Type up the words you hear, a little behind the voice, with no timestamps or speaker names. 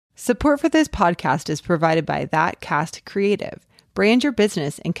Support for this podcast is provided by ThatCast Creative. Brand your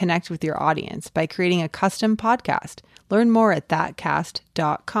business and connect with your audience by creating a custom podcast. Learn more at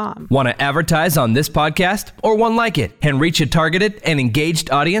thatcast.com. Want to advertise on this podcast or one like it and reach a targeted and engaged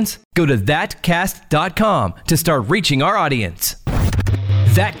audience? Go to thatcast.com to start reaching our audience.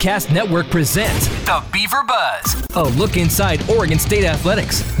 ThatCast Network presents The Beaver Buzz, a look inside Oregon State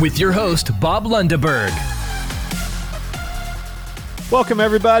athletics with your host, Bob Lundeberg. Welcome,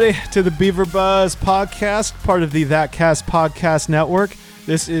 everybody, to the Beaver Buzz podcast, part of the ThatCast Podcast Network.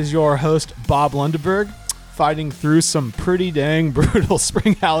 This is your host, Bob Lundeberg, fighting through some pretty dang brutal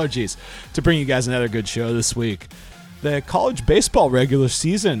spring allergies to bring you guys another good show this week. The college baseball regular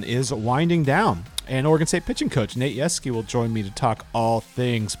season is winding down, and Oregon State pitching coach Nate Yeskie will join me to talk all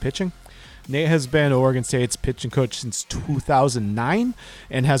things pitching. Nate has been Oregon State's pitching coach since 2009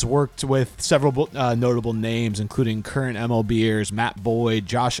 and has worked with several notable names, including current MLBers Matt Boyd,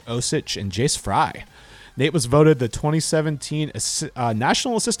 Josh Osich, and Jace Fry. Nate was voted the 2017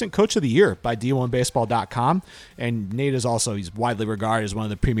 National Assistant Coach of the Year by D1Baseball.com, and Nate is also he's widely regarded as one of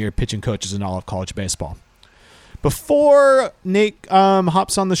the premier pitching coaches in all of college baseball. Before Nate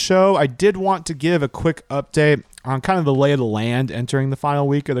hops on the show, I did want to give a quick update on kind of the lay of the land entering the final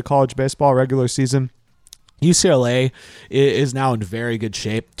week of the college baseball regular season. UCLA is now in very good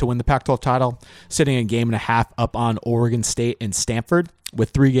shape to win the Pac-12 title, sitting a game and a half up on Oregon State and Stanford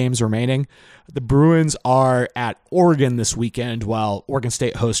with 3 games remaining. The Bruins are at Oregon this weekend while Oregon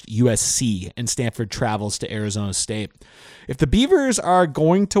State hosts USC and Stanford travels to Arizona State. If the Beavers are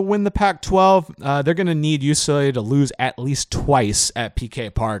going to win the Pac-12, they're going to need UCLA to lose at least twice at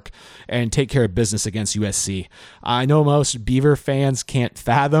PK Park and take care of business against USC. I know most Beaver fans can't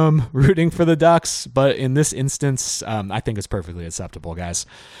fathom rooting for the Ducks, but in this instance, I think it's perfectly acceptable, guys.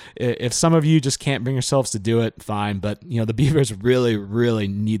 If some of you just can't bring yourselves to do it, fine, but the Beavers really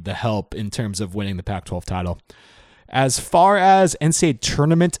need the help in terms of winning the Pac-12 title. As far as NCAA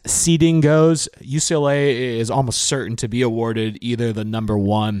tournament seeding goes, UCLA is almost certain to be awarded either the number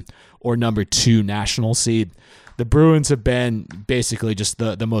 1 or number 2 national seed. The Bruins have been basically just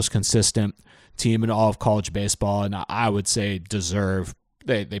the most consistent team in all of college baseball, and I would say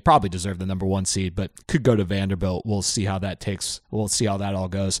they probably deserve the number 1 seed, but could go to Vanderbilt. We'll see how that all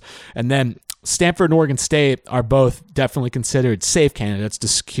goes. And then Stanford and Oregon State are both definitely considered safe candidates to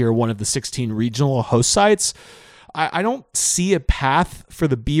secure one of the 16 regional host sites. I don't see a path for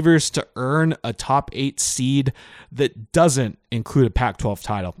the Beavers to earn a top 8 seed that doesn't include a Pac-12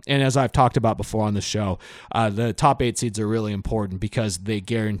 title. And as I've talked about before on the show, the top 8 seeds are really important because they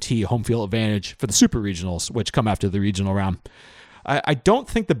guarantee home field advantage for the super regionals, which come after the regional round. I don't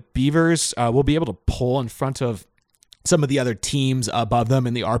think the Beavers will be able to pull in front of some of the other teams above them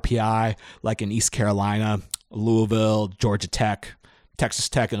in the RPI, like in East Carolina, Louisville, Georgia Tech, Texas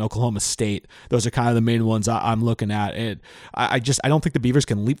Tech, and Oklahoma State. Those are kind of the main ones I'm looking at. And I don't think the Beavers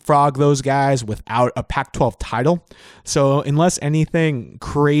can leapfrog those guys without a Pac-12 title. So unless anything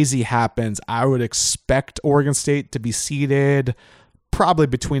crazy happens, I would expect Oregon State to be seeded probably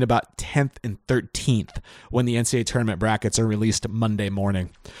between about 10th and 13th when the NCAA tournament brackets are released Monday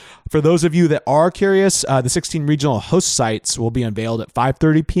morning. For those of you that are curious, the 16 regional host sites will be unveiled at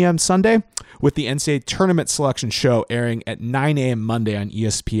 5:30 p.m. Sunday, with the NCAA tournament selection show airing at 9 a.m. Monday on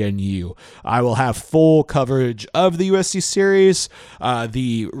ESPNU. I will have full coverage of the USC series,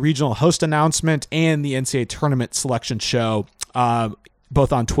 the regional host announcement, and the NCAA tournament selection show,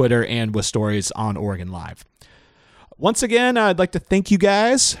 both on Twitter and with stories on Oregon Live. Once again, I'd like to thank you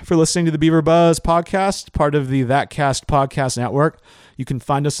guys for listening to the Beaver Buzz podcast, part of the ThatCast Podcast Network. You can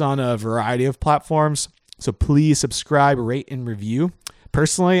find us on a variety of platforms, so please subscribe, rate, and review.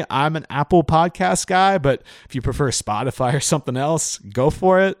 Personally, I'm an Apple Podcast guy, but if you prefer Spotify or something else, go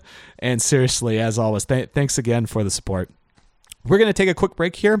for it. And seriously, as always, thanks again for the support. We're going to take a quick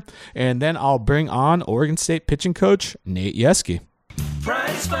break here, and then I'll bring on Oregon State pitching coach Nate Yeskie.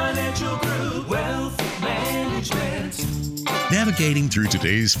 Price Financial Group, Wealth Management. Navigating through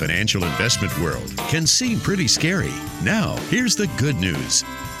today's financial investment world can seem pretty scary. Now, here's the good news.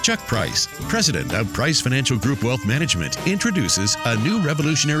 Chuck Price, president of Price Financial Group Wealth Management, introduces a new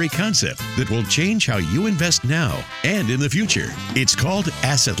revolutionary concept that will change how you invest now and in the future. It's called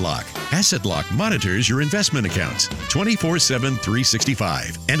Asset Lock. Asset Lock monitors your investment accounts 24/7,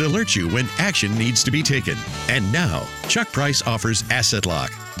 365 and alerts you when action needs to be taken. And now, Chuck Price offers Asset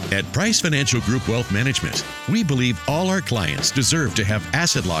Lock. At Price Financial Group Wealth Management, we believe all our clients deserve to have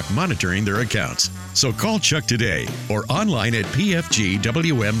Asset Lock monitoring their accounts. So call Chuck today or online at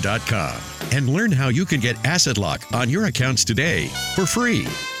pfgwm.com and learn how you can get Asset Lock on your accounts today for free.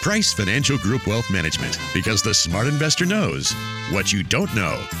 Price Financial Group Wealth Management, because the smart investor knows what you don't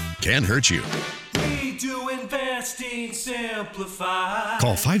know. can hurt you. We do investing simplified.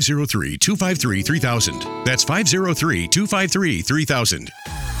 Call 503-253-3000. That's 503-253-3000.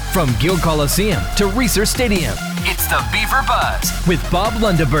 From Gill Coliseum to Reser Stadium, it's the Beaver Buzz with Bob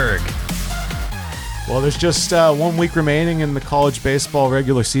Lundeberg. Well, there's just 1 week remaining in the college baseball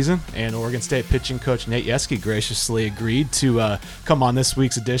regular season, and Oregon State pitching coach Nate Yeskie graciously agreed to come on this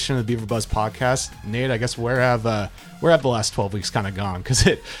week's edition of the Beaver Buzz podcast. Nate, I guess where have the last 12 weeks kind of gone? Because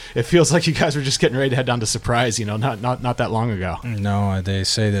it feels like you guys were just getting ready to head down to Surprise, not that long ago. No, they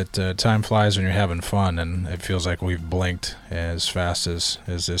say that time flies when you're having fun, and it feels like we've blinked as fast as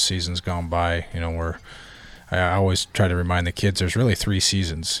this season's gone by. I always try to remind the kids there's really 3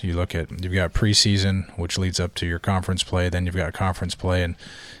 seasons. You've got preseason, which leads up to your conference play. Then you've got conference play, and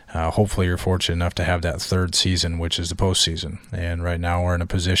hopefully you're fortunate enough to have that third season, which is the postseason. And right now we're in a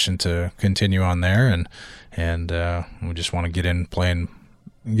position to continue on there, and we just want to get in there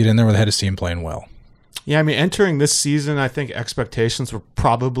with the head of steam playing well. Yeah, I mean, entering this season, I think expectations were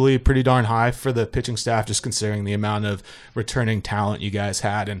probably pretty darn high for the pitching staff, just considering the amount of returning talent you guys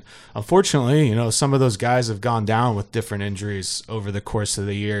had. And unfortunately, some of those guys have gone down with different injuries over the course of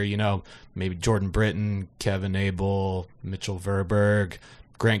the year. Maybe Jordan Britton, Kevin Abel, Mitchell Verberg,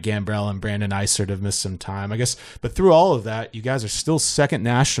 Grant Gambrell, and Brandon Eisert have missed some time, I guess. But through all of that, you guys are still second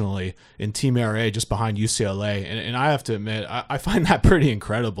nationally in Team ERA, just behind UCLA. And I have to admit, I find that pretty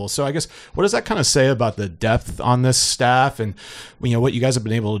incredible. So I guess, what does that kind of say about the depth on this staff and what you guys have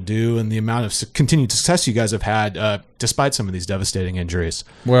been able to do and the amount of continued success you guys have had despite some of these devastating injuries?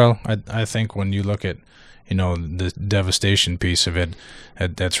 Well, I think when you look at the devastation piece of it,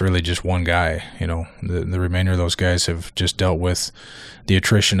 that's really just one guy. The remainder of those guys have just dealt with the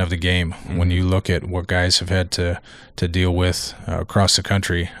attrition of the game. Mm-hmm. When you look at what guys have had to deal with across the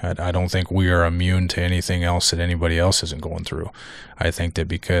country, I don't think we are immune to anything else that anybody else isn't going through. I think that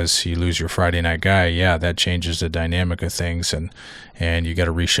because you lose your Friday night guy, that changes the dynamic of things, and you got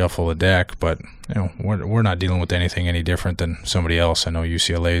to reshuffle the deck. But we're not dealing with anything any different than somebody else. I know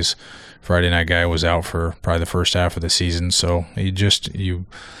UCLA's Friday night guy was out for probably the first half of the season, so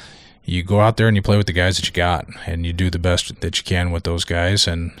you go out there and you play with the guys that you got, and you do the best that you can with those guys.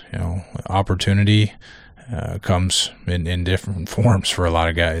 And opportunity comes in different forms for a lot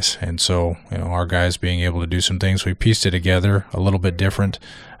of guys, and so our guys being able to do some things, we pieced it together a little bit different.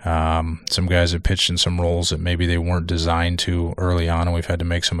 Some guys have pitched in some roles that maybe they weren't designed to early on, and we've had to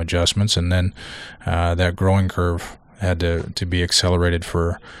make some adjustments, and then that growing curve had to be accelerated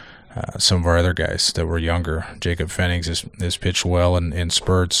for some of our other guys that were younger. Jacob Fennings has pitched well in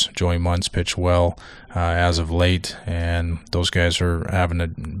spurts. Joey Munn's pitched well as of late, and those guys are having to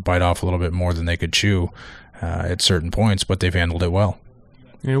bite off a little bit more than they could chew at certain points, but they've handled it well.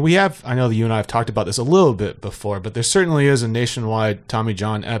 I know that you and I have talked about this a little bit before, but there certainly is a nationwide Tommy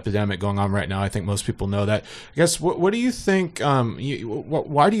John epidemic going on right now. I think most people know that. I guess, what do you think,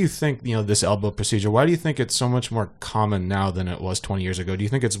 why do you think, this elbow procedure, why do you think it's so much more common now than it was 20 years ago? Do you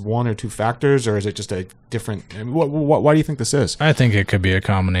think it's one or two factors, or is it just a different, why do you think this is? I think it could be a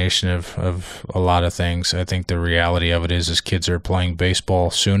combination of a lot of things. I think the reality of it is kids are playing baseball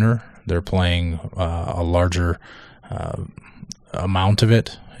sooner. They're playing a larger amount of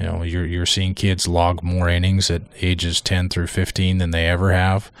it. You're seeing kids log more innings at ages 10 through 15 than they ever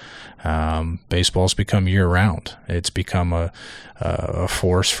have. Baseball's become year-round. It's become a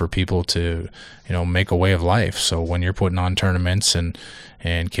force for people to make a way of life. So when you're putting on tournaments and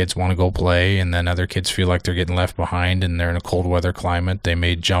kids want to go play, and then other kids feel like they're getting left behind and they're in a cold weather climate, they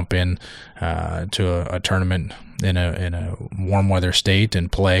may jump in to a tournament in a warm weather state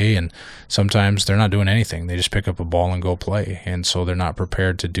and play, and sometimes they're not doing anything. They just pick up a ball and go play, and so they're not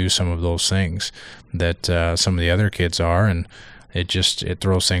prepared to do some of those things that some of the other kids are, and it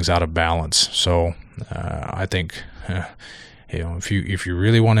throws things out of balance. So I think if you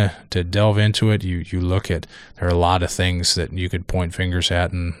really want to delve into it, you look at, there are a lot of things that you could point fingers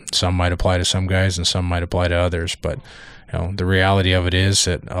at, and some might apply to some guys and some might apply to others, but the reality of it is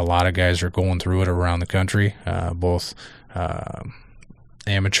that a lot of guys are going through it around the country, both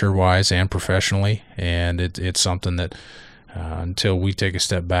amateur-wise and professionally, and it's something that until we take a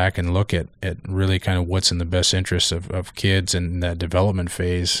step back and look at really kind of what's in the best interest of kids in that development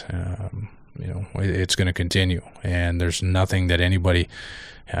phase, it's going to continue. And there's nothing that anybody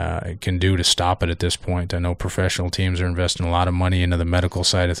can do to stop it at this point. I know professional teams are investing a lot of money into the medical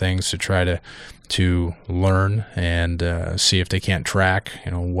side of things to try to learn and see if they can't track,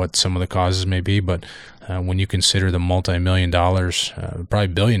 what some of the causes may be. But when you consider the multi-million dollars, probably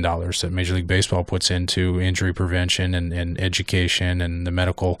 $1 billion that Major League Baseball puts into injury prevention and education and the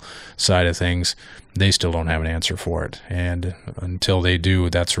medical side of things, they still don't have an answer for it. And until they do,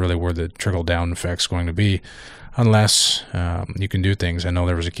 that's really where the trickle-down effect's going to be. Unless you can do things. I know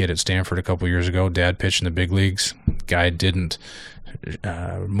there was a kid at Stanford a couple years ago. Dad pitched in the big leagues. Guy didn't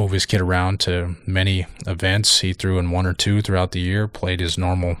move his kid around to many events. He threw in one or two throughout the year, played his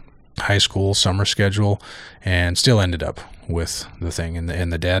normal high school summer schedule, and still ended up with the thing.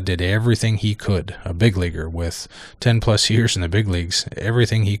 And the dad did everything he could, a big leaguer with 10 plus years in the big leagues,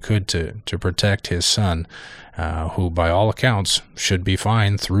 everything he could to protect his son, who by all accounts should be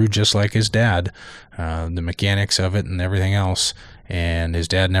fine, threw just like his dad, the mechanics of it and everything else. And his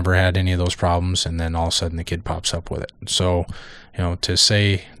dad never had any of those problems, and then all of a sudden the kid pops up with it. So, to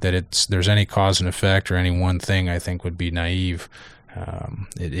say that there's any cause and effect or any one thing, I think would be naive.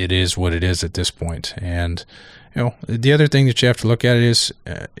 It is what it is at this point. And, the other thing that you have to look at is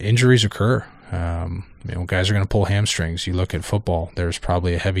injuries occur. Guys are going to pull hamstrings. You look at football, there's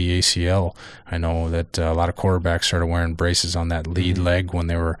probably a heavy ACL. I know that a lot of quarterbacks started wearing braces on that lead leg when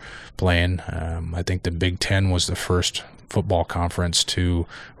they were playing. I think the Big Ten was the first football conference to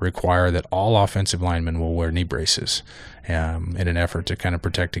require that all offensive linemen will wear knee braces in an effort to kind of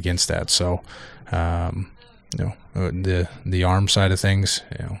protect against that. So, the arm side of things,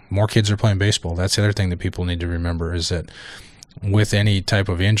 more kids are playing baseball. That's the other thing that people need to remember is that with any type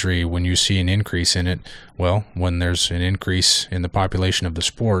of injury, when you see an increase in it, well, when there's an increase in the population of the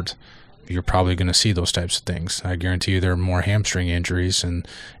sport, you're probably going to see those types of things. I guarantee you there are more hamstring injuries and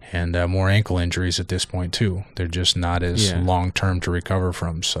more ankle injuries at this point too. They're just not as long-term to recover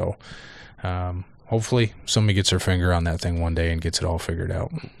from. So hopefully somebody gets their finger on that thing one day and gets it all figured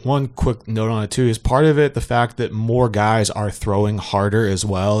out. One quick note on it too, is part of it the fact that more guys are throwing harder as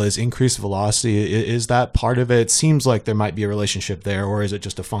well as increased velocity? Is that part of it? It seems like there might be a relationship there, or is it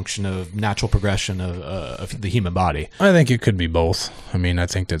just a function of natural progression of the human body? I think it could be both. I mean, I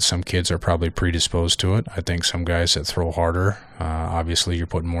think that some kids are probably predisposed to it. I think some guys that throw harder, obviously you're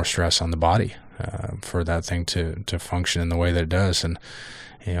putting more stress on the body for that thing to function in the way that it does. And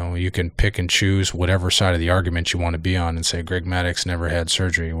you can pick and choose whatever side of the argument you want to be on and say Greg Maddux never had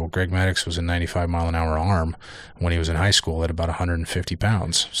surgery. Well, Greg Maddux was a 95-mile-an-hour arm when he was in high school at about 150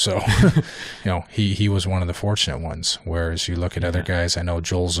 pounds. So, he was one of the fortunate ones. Whereas you look at other guys, I know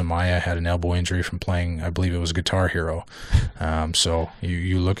Joel Zamaya had an elbow injury from playing, I believe it was Guitar Hero. So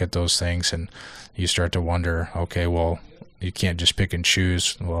you look at those things and you start to wonder, okay, well, you can't just pick and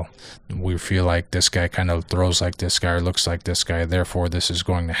choose. Well, we feel like this guy kind of throws like this guy or looks like this guy, therefore this is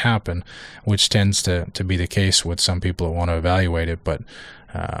going to happen, which tends to be the case with some people that want to evaluate it. But,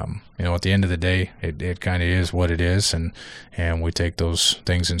 at the end of the day, it kind of is what it is, and we take those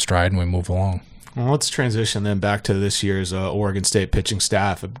things in stride and we move along. Well, let's transition then back to this year's Oregon State pitching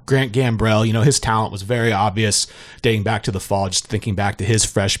staff. Grant Gambrell, his talent was very obvious dating back to the fall, just thinking back to his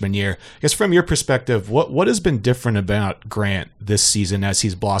freshman year. I guess from your perspective, what has been different about Grant this season as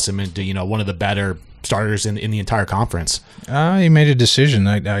he's blossomed into, one of the better starters in the entire conference? He made a decision,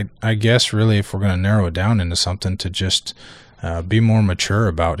 I guess, really, if we're going to narrow it down into something, to just be more mature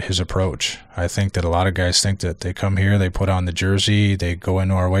about his approach. I think that a lot of guys think that they come here, they put on the jersey, they go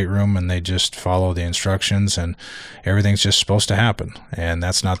into our weight room, and they just follow the instructions, and everything's just supposed to happen. And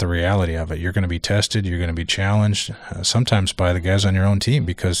that's not the reality of it. You're going to be tested, you're going to be challenged, sometimes by the guys on your own team,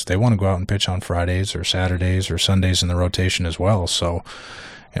 because they want to go out and pitch on Fridays or Saturdays or Sundays in the rotation as well. So,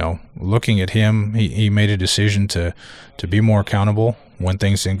 looking at him, he made a decision to be more accountable when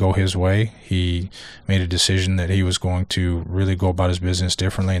things didn't go his way. He made a decision that he was going to really go about his business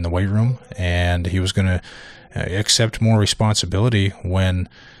differently in the weight room, and he was going to accept more responsibility when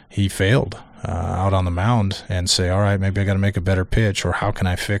he failed out on the mound and say, all right, maybe I got to make a better pitch, or how can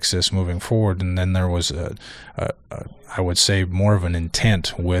I fix this moving forward? And then there was I would say more of an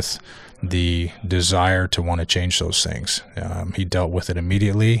intent with the desire to want to change those things. He dealt with it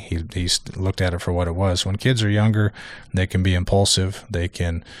immediately. He looked at it for what it was. When kids are younger, they can be impulsive. They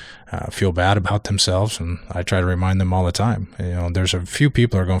can feel bad about themselves, and I try to remind them all the time. There's a few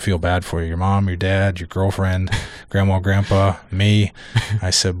people who are going to feel bad for you: your mom, your dad, your girlfriend, grandma, grandpa, me.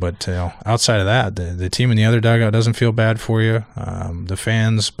 I said, but outside of that, the team in the other dugout doesn't feel bad for you. The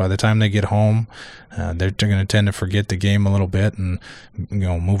fans, by the time they get home, they're going to tend to forget the game a little bit and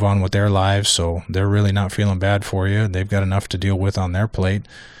move on with their lives. So they're really not feeling bad for you. They've got enough to deal with on their plate.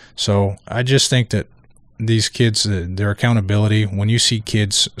 So I just think that these kids, their accountability, when you see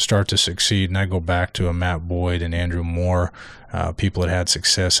kids start to succeed, and I go back to a Matt Boyd and Andrew Moore, people that had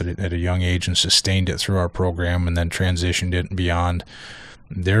success at a young age and sustained it through our program and then transitioned it beyond,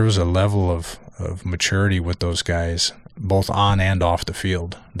 there was a level of maturity with those guys, both on and off the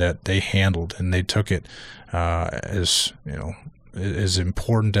field, that they handled, and they took it as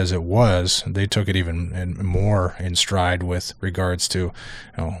important as it was. They took it even more in stride with regards to,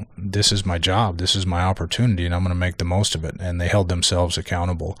 this is my job, this is my opportunity, and I'm going to make the most of it. And they held themselves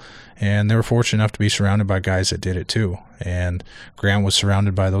accountable, and they were fortunate enough to be surrounded by guys that did it too. And Grant was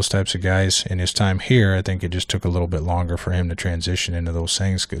surrounded by those types of guys in his time here. I think it just took a little bit longer for him to transition into those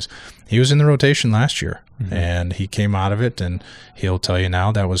things, because he was in the rotation last year, and he came out of it, and he'll tell you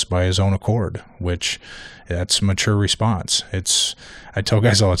now that was by his own accord, which that's mature response. I tell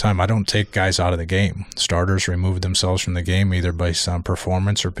guys all the time, I don't take guys out of the game. Starters remove themselves from the game either based on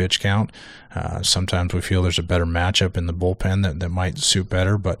performance or pitch count. Sometimes we feel there's a better matchup in the bullpen that might suit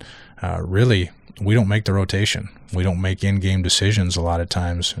better, but really, we don't make the rotation. We don't make in-game decisions a lot of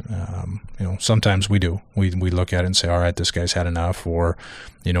times. Sometimes we do. We look at it and say, all right, this guy's had enough, or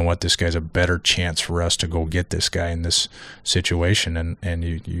you know what, this guy's a better chance for us to go get this guy in this situation. And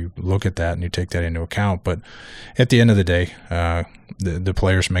you look at that and you take that into account. But at the end of the day, the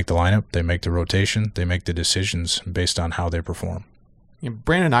players make the lineup, they make the rotation, they make the decisions based on how they perform.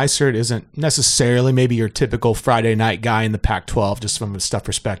 Brandon Eisert isn't necessarily maybe your typical Friday night guy in the Pac-12, just from a stuff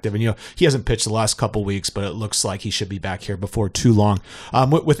perspective. And, he hasn't pitched the last couple weeks, but it looks like he should be back here before too long.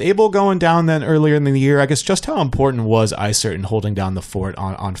 With Abel going down then earlier in the year, I guess just how important was Eisert in holding down the fort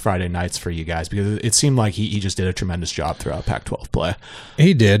on Friday nights for you guys? Because it seemed like he just did a tremendous job throughout Pac-12 play.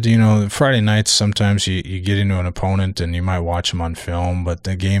 He did. Friday nights, sometimes you get into an opponent and you might watch him on film, but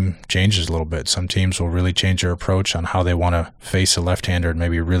the game changes a little bit. Some teams will really change their approach on how they want to face a left-hander and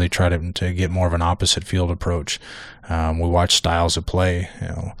maybe really try to get more of an opposite field approach. We watch styles of play.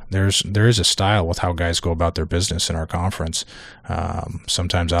 There is a style with how guys go about their business in our conference.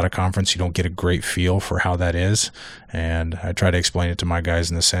 Sometimes out of conference, you don't get a great feel for how that is. And I try to explain it to my guys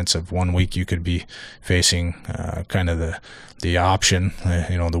in the sense of 1 week you could be facing kind of the option,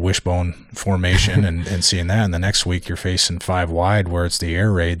 the wishbone formation and seeing that. And the next week you're facing 5 wide where it's the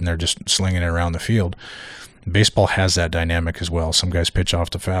air raid and they're just slinging it around the field. Baseball has that dynamic as well. Some guys pitch off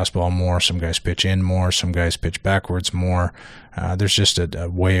the fastball more, some guys pitch in more, some guys pitch backwards more. There's just a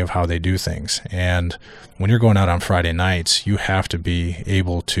way of how they do things. And when you're going out on Friday nights, you have to be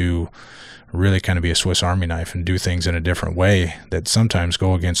able to really kind of be a Swiss Army knife and do things in a different way that sometimes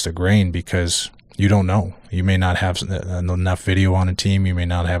go against the grain, because you don't know. You may not have enough video on a team. You may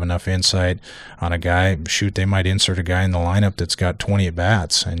not have enough insight on a guy. Shoot, they might insert a guy in the lineup that's got 20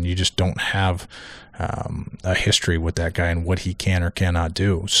 at-bats, and you just don't have a history with that guy and what he can or cannot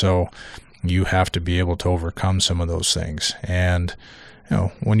do. So you have to be able to overcome some of those things. And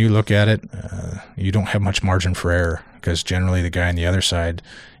when you look at it, you don't have much margin for error, because generally the guy on the other side,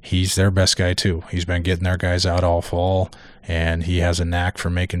 he's their best guy too. He's been getting their guys out all fall, and he has a knack for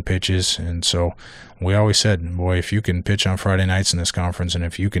making pitches. And so we always said, boy, if you can pitch on Friday nights in this conference, and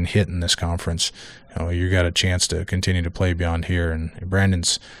if you can hit in this conference, you got a chance to continue to play beyond here. And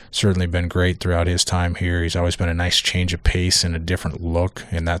Brandon's certainly been great throughout his time here. He's always been a nice change of pace and a different look,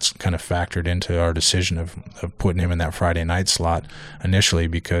 and that's kind of factored into our decision of putting him in that Friday night slot initially,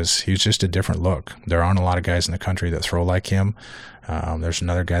 because he's just a different look. There aren't a lot of guys in the country that throw like him. There's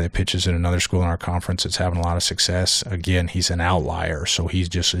another guy that pitches at another school in our conference that's having a lot of success. Again, he's an outlier, so he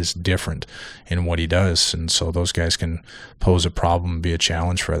just is different in what he does, and so those guys can pose a problem and be a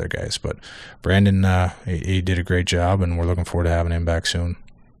challenge for other guys. But Brandon, he did a great job, and we're looking forward to having him back soon.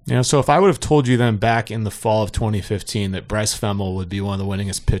 So if I would have told you then back in the fall of 2015 that Bryce Femmel would be one of the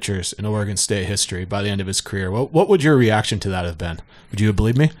winningest pitchers in Oregon State history by the end of his career, what would your reaction to that have been? Would you have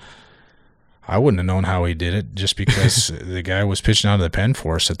believed me? I wouldn't have known how he did it, just because the guy was pitching out of the pen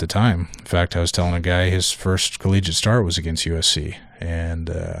for us at the time. In fact, I was telling a guy his first collegiate start was against USC,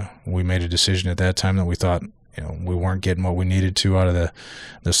 and we made a decision at that time that we thought we weren't getting what we needed to out of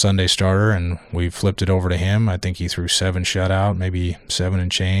the Sunday starter, and we flipped it over to him. I think he threw 7 shutout, maybe 7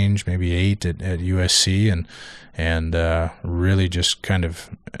 and change, maybe 8 at USC, and really just kind of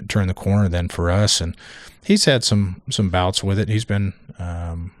turned the corner then for us. And he's had some bouts with it. He's been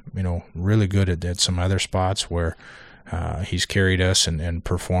really good at some other spots where he's carried us and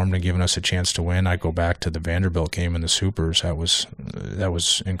performed and given us a chance to win. I go back to the Vanderbilt game in the Supers. That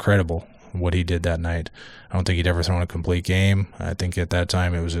was incredible what he did that night. I don't think he'd ever thrown a complete game. I think at that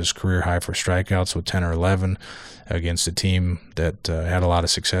time it was his career high for strikeouts with 10 or 11 against a team that had a lot of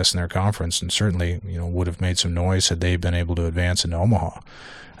success in their conference, and certainly would have made some noise had they been able to advance into Omaha.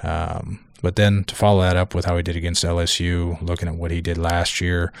 But then to follow that up with how he did against LSU, looking at what he did last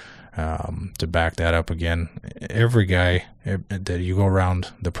year, to back that up again, every guy that you go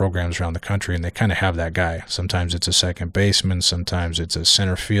around the programs around the country, and they kind of have that guy. Sometimes it's a second baseman, sometimes it's a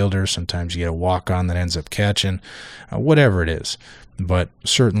center fielder, sometimes you get a walk-on that ends up catching, whatever it is. But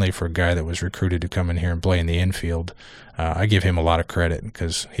certainly for a guy that was recruited to come in here and play in the infield, I give him a lot of credit,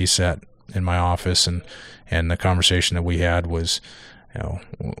 because he sat in my office and the conversation that we had was,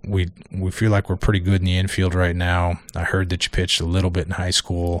 we feel like we're pretty good in the infield right now. I heard that you pitched a little bit in high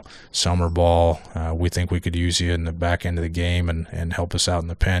school, summer ball. We think we could use you in the back end of the game and help us out in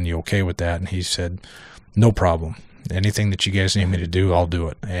the pen. You okay with that? And he said, no problem. Anything that you guys need me to do, I'll do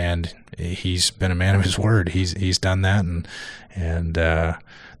it. And he's been a man of his word. He's done that, and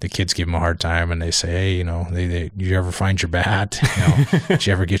the kids give him a hard time, and they say, hey, you ever find your bat? Did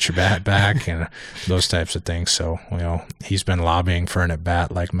you ever get your bat back? And those types of things. So, he's been lobbying for an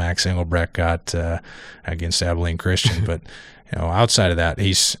at-bat like Max Engelbrecht got against Abilene Christian. But, outside of that,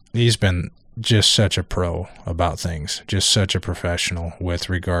 he's been just such a pro about things, just such a professional with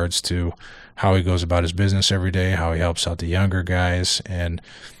regards to how he goes about his business every day, how he helps out the younger guys, and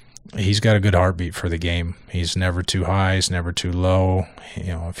he's got a good heartbeat for the game. He's never too high, he's never too low.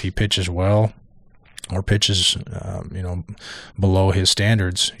 If he pitches well or pitches, below his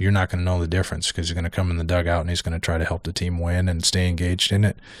standards, you're not going to know the difference, because he's going to come in the dugout and he's going to try to help the team win and stay engaged in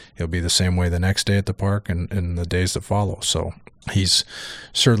it. He'll be the same way the next day at the park and in the days that follow. So he's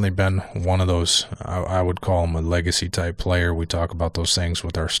certainly been one of those, I would call him a legacy type player. We talk about those things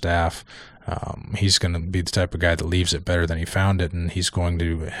with our staff. He's going to be the type of guy that leaves it better than he found it, and he's going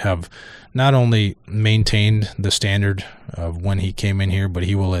to have not only maintained the standard of when he came in here, but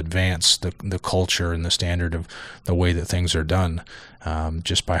he will advance the culture and the standard of the way that things are done,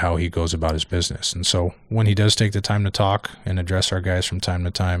 just by how he goes about his business. And so when he does take the time to talk and address our guys from time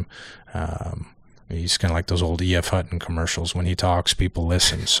to time, he's kind of like those old E.F. Hutton commercials. When he talks, people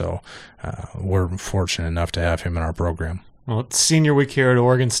listen. So we're fortunate enough to have him in our program. Well, it's senior week here at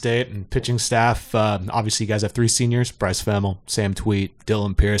Oregon State, and pitching staff, obviously you guys have three seniors, Bryce Femmel, Sam Tweet,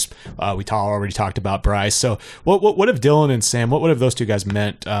 Dylan Pierce. We already talked about Bryce. So what have Dylan and Sam, what have those two guys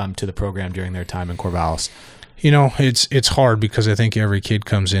meant to the program during their time in Corvallis? It's hard, because I think every kid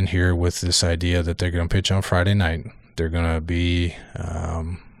comes in here with this idea that they're going to pitch on Friday night. They're going to be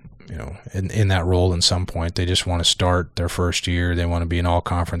in that role in some point. They just want to start their first year. They want to be an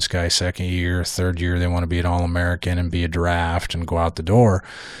all-conference guy second year. Third year, they want to be an All-American and be a draft and go out the door.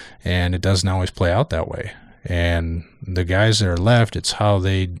 And it doesn't always play out that way. And the guys that are left, it's how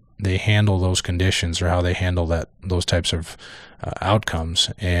they handle those conditions, or how they handle those types of outcomes.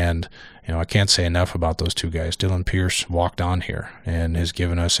 And I can't say enough about those two guys. Dylan Pierce walked on here and has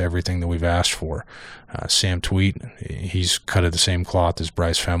given us everything that we've asked for. Sam Tweet, he's cut of the same cloth as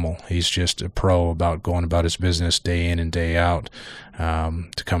Bryce Femmel. He's just a pro about going about his business day in and day out.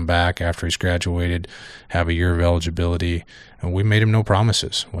 To come back after he's graduated, have a year of eligibility. And we made him no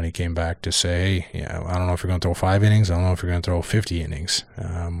promises when he came back to say, hey, I don't know if you're going to throw 5 innings. I don't know if you're going to throw 50 innings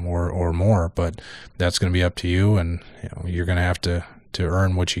or more, but that's going to be up to you, and you're going to have to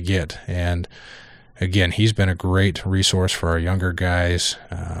earn what you get. And again, he's been a great resource for our younger guys.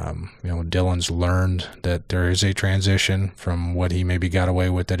 Dylan's learned that there is a transition from what he maybe got away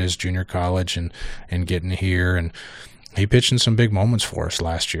with at his junior college and getting here. And he pitched in some big moments for us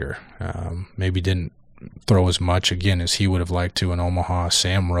last year. Maybe didn't throw as much, again, as he would have liked to in Omaha.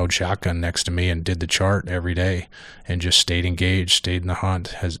 Sam rode shotgun next to me and did the chart every day and just stayed engaged, stayed in the hunt,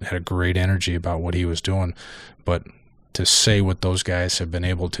 had a great energy about what he was doing. But to say what those guys have been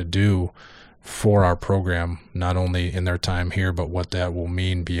able to do for our program, not only in their time here, but what that will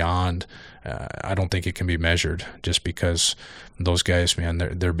mean beyond, I don't think it can be measured, just because those guys, man,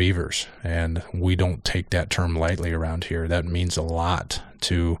 they're beavers, and we don't take that term lightly around here. That means a lot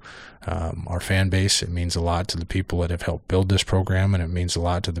to our fan base. It means a lot to the people that have helped build this program, and it means a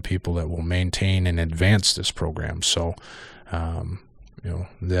lot to the people that will maintain and advance this program. So,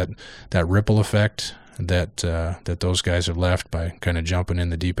 that ripple effect that those guys have left by kind of jumping in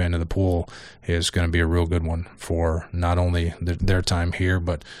the deep end of the pool is going to be a real good one for not only their time here,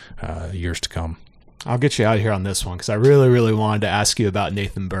 but years to come. I'll get you out of here on this one, because I really, really wanted to ask you about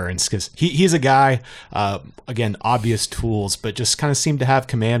Nathan Burns, because he's a guy, again, obvious tools, but just kind of seemed to have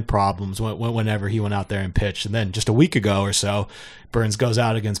command problems whenever he went out there and pitched. And then just a week ago or so, Burns goes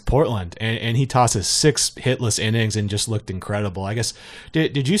out against Portland and he tosses 6 hitless innings and just looked incredible. I guess,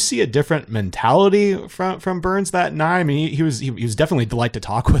 did you see a different mentality from Burns that night? I mean, he was definitely a delight to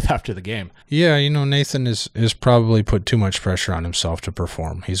talk with after the game. Yeah, Nathan is probably put too much pressure on himself to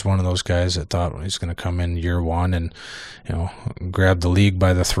perform. He's one of those guys that thought he's going to come in year one and, grab the league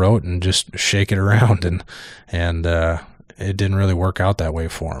by the throat and just shake it around. And it didn't really work out that way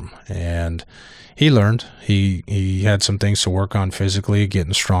for him. And he learned. He had some things to work on physically,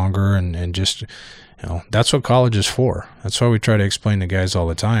 getting stronger, and just, that's what college is for. That's why we try to explain to guys all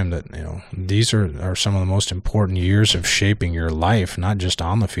the time that, these are some of the most important years of shaping your life, not just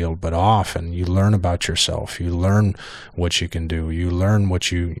on the field, but off. And you learn about yourself. You learn what you can do. You learn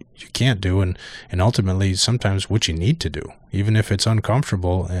what you can't do, and ultimately sometimes what you need to do. Even if it's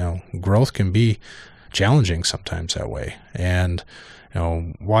uncomfortable, growth can be challenging sometimes that way. And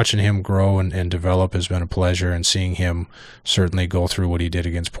watching him grow and develop has been a pleasure, and seeing him certainly go through what he did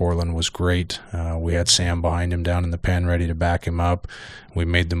against Portland was great. We had Sam behind him down in the pen ready to back him up. We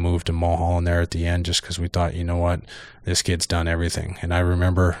made the move to Mulholland there at the end just because we thought, this kid's done everything. And I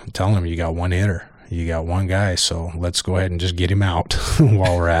remember telling him, you got one hitter. You got one guy, so let's go ahead and just get him out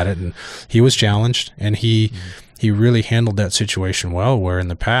while we're at it. And he was challenged, and he really handled that situation well, where in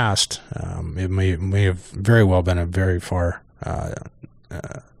the past it may have very well been a very far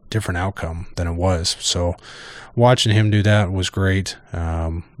different outcome than it was. So watching him do that was great.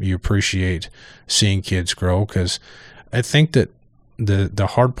 You appreciate seeing kids grow, because I think that the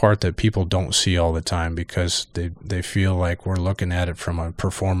hard part that people don't see all the time, because they feel like we're looking at it from a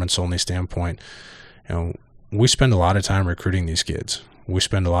performance only standpoint. We spend a lot of time recruiting these kids. We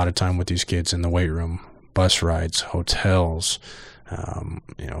spend a lot of time with these kids in the weight room, bus rides, hotels,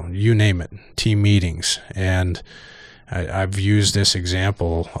 you name it, team meetings. And I've used this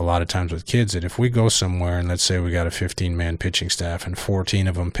example a lot of times with kids, that if we go somewhere and let's say we got a 15-man pitching staff and 14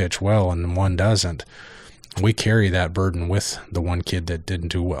 of them pitch well and one doesn't, we carry that burden with the one kid that didn't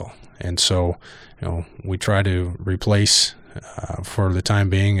do well. And so, we try to replace, for the time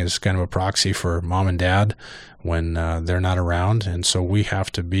being, as kind of a proxy for mom and dad when they're not around. And so we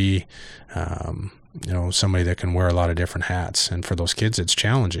have to be somebody that can wear a lot of different hats. And for those kids, it's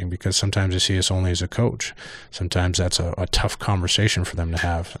challenging, because sometimes they see us only as a coach. Sometimes that's a tough conversation for them to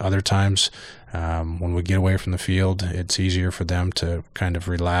have. Other times, when we get away from the field, it's easier for them to kind of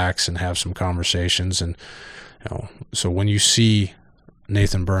relax and have some conversations. And so when you see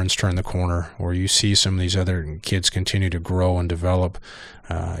Nathan Burns turn the corner, or you see some of these other kids continue to grow and develop,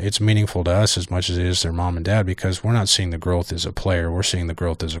 it's meaningful to us as much as it is their mom and dad, because we're not seeing the growth as a player, we're seeing the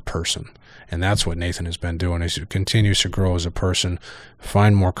growth as a person. And that's what Nathan has been doing, is he continues to grow as a person,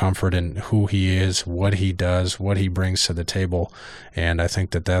 find more comfort in who he is, what he does, what he brings to the table. And I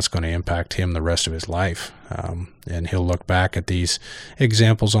think that that's going to impact him the rest of his life. And he'll look back at these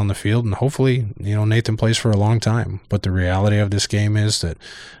examples on the field, and hopefully, Nathan plays for a long time. But the reality of this game is that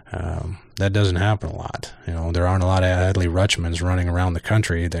that doesn't happen a lot. There aren't a lot of Adley Rutschmans running around the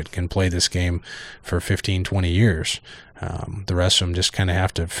country that can play this game for 15, 20 years. The rest of them just kind of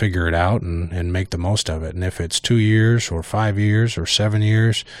have to figure it out and make the most of it. And if it's 2 years or 5 years or 7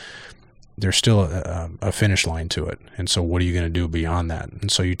 years, there's still a finish line to it. And so what are you going to do beyond that?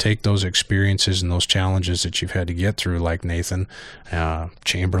 And so you take those experiences and those challenges that you've had to get through, like Nathan,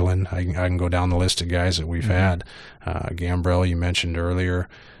 Chamberlain, I can go down the list of guys that we've had, Gambrell you mentioned earlier,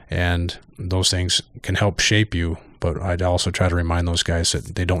 and those things can help shape you. But I'd also try to remind those guys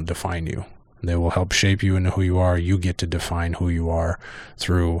that they don't define you. They will help shape you into who you are. You get to define who you are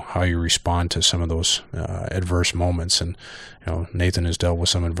through how you respond to some of those adverse moments. And Nathan has dealt with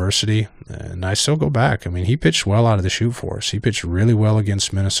some adversity, and I still go back. I mean, he pitched well out of the chute for us. He pitched really well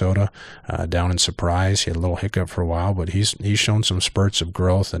against Minnesota down in Surprise. He had a little hiccup for a while, but he's shown some spurts of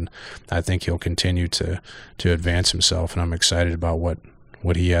growth, and I think he'll continue to advance himself. And I'm excited about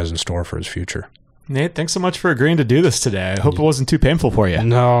what he has in store for his future. Nate, thanks so much for agreeing to do this today. I hope it wasn't too painful for you.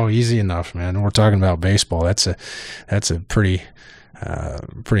 No, easy enough, man. We're talking about baseball. That's a pretty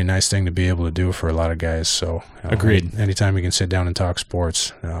nice thing to be able to do for a lot of guys. So agreed. Anytime we can sit down and talk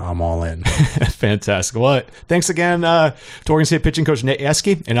sports, I'm all in. Fantastic. Well, thanks again to Oregon State pitching coach Nate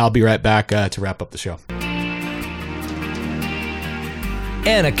Yeskie, and I'll be right back to wrap up the show.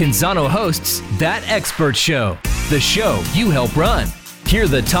 Anna Canzano hosts That Expert Show, the show you help run. Hear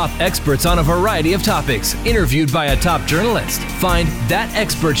the top experts on a variety of topics, interviewed by a top journalist. Find That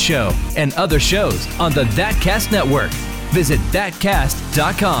Expert Show and other shows on the ThatCast Network. Visit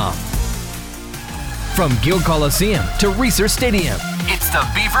thatcast.com. From Gill Coliseum to Reser Stadium, it's the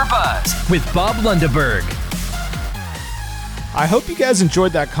Beaver Buzz with Bob Lundeberg. I hope you guys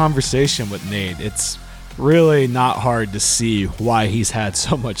enjoyed that conversation with Nate. really not hard to see why he's had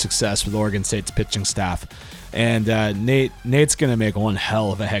so much success with Oregon State's pitching staff. And Nate's going to make one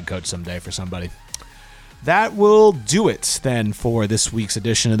hell of a head coach someday for somebody. That will do it then for this week's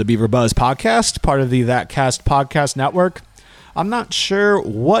edition of the Beaver Buzz podcast, part of the ThatCast podcast network. I'm not sure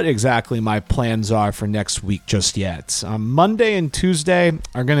what exactly my plans are for next week just yet. Monday and Tuesday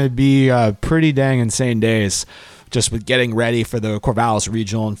are going to be pretty dang insane days, just with getting ready for the Corvallis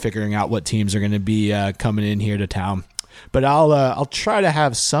Regional and figuring out what teams are going to be coming in here to town. But I'll try to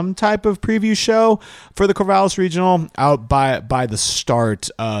have some type of preview show for the Corvallis Regional out by the start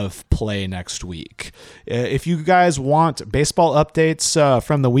of play next week. If you guys want baseball updates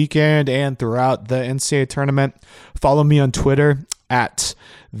from the weekend and throughout the NCAA tournament, follow me on Twitter at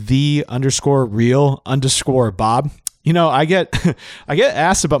 @the_real_Bob. You know, I get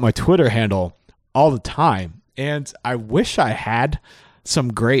asked about my Twitter handle all the time, and I wish I had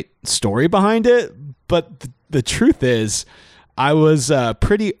some great story behind it, but the truth is, I was a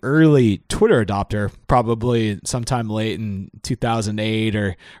pretty early Twitter adopter, probably sometime late in 2008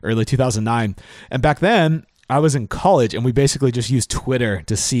 or early 2009. And back then, I was in college, and we basically just used Twitter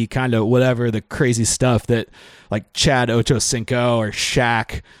to see kind of whatever the crazy stuff that like Chad Ochocinco or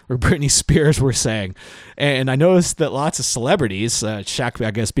Shaq or Britney Spears were saying. And I noticed that lots of celebrities, Shaq,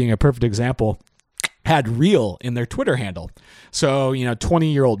 I guess, being a perfect example, had real in their Twitter handle. So,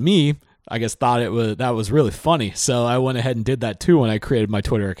 20-year-old me, I guess, thought that was really funny. So I went ahead and did that too when I created my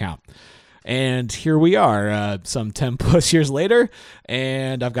Twitter account. And here we are, some 10 plus years later,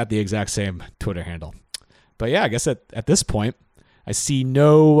 and I've got the exact same Twitter handle. But yeah, I guess at this point, I see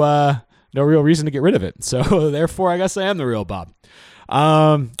no real reason to get rid of it. So therefore, I guess I am the real Bob.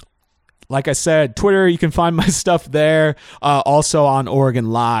 Like I said, Twitter, you can find my stuff there. Also on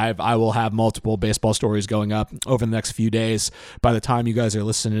Oregon Live, I will have multiple baseball stories going up over the next few days. By the time you guys are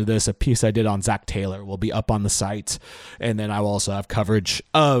listening to this, a piece I did on Zach Taylor will be up on the site. And then I will also have coverage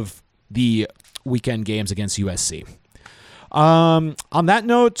of the weekend games against USC. On that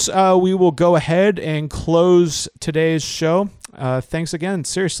note, we will go ahead and close today's show. Thanks again,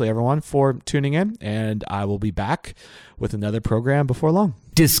 seriously, everyone, for tuning in. And I will be back with another program before long.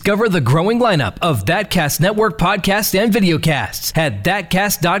 Discover the growing lineup of ThatCast Network podcasts and videocasts at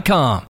thatcast.com.